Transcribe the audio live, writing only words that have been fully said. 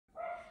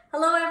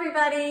Hello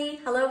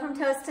everybody, hello from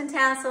Toast and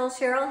Tassel.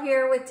 Cheryl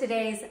here with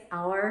today's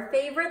Our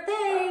Favorite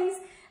Things.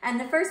 And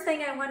the first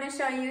thing I want to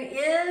show you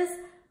is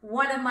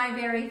one of my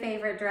very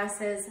favorite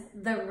dresses,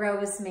 the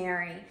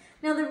Rosemary.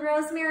 Now the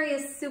Rosemary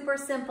is super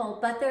simple,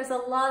 but there's a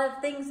lot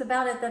of things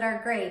about it that are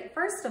great.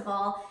 First of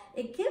all,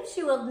 it gives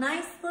you a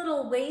nice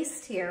little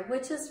waist here,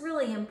 which is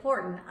really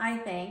important, I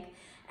think.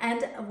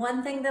 And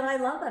one thing that I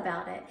love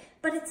about it,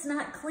 but it's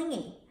not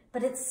clingy.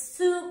 But it's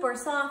super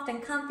soft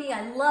and comfy.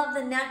 I love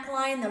the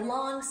neckline, the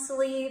long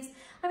sleeves.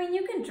 I mean,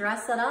 you can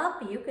dress it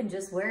up. You can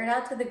just wear it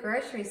out to the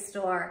grocery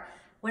store.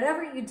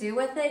 Whatever you do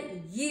with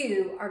it,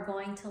 you are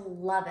going to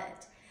love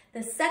it.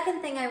 The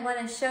second thing I want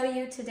to show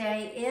you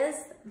today is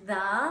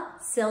the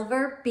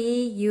Silver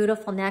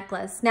Beautiful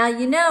necklace. Now,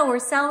 you know we're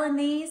selling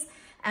these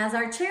as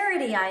our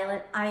charity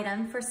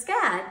item for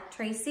SCAD.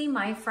 Tracy,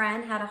 my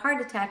friend, had a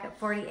heart attack at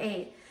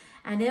 48.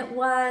 And it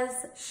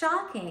was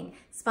shocking.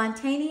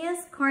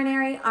 Spontaneous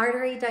coronary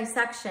artery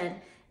dissection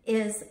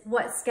is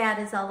what SCAD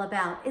is all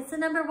about. It's the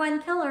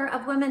 #1 killer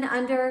of women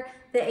under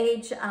the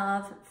age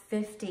of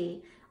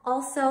 50.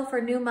 Also for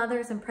new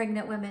mothers and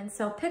pregnant women.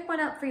 So pick one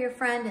up for your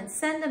friend and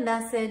send a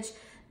message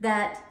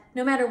that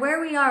no matter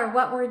where we are,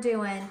 what we're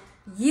doing,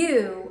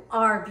 you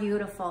are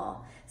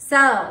beautiful.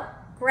 So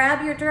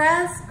grab your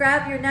dress,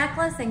 grab your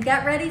necklace, and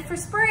get ready for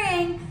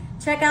spring.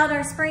 Check out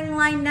our spring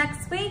line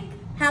next week.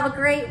 Have a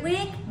great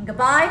week.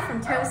 Goodbye from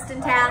Toast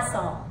and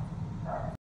Tassel.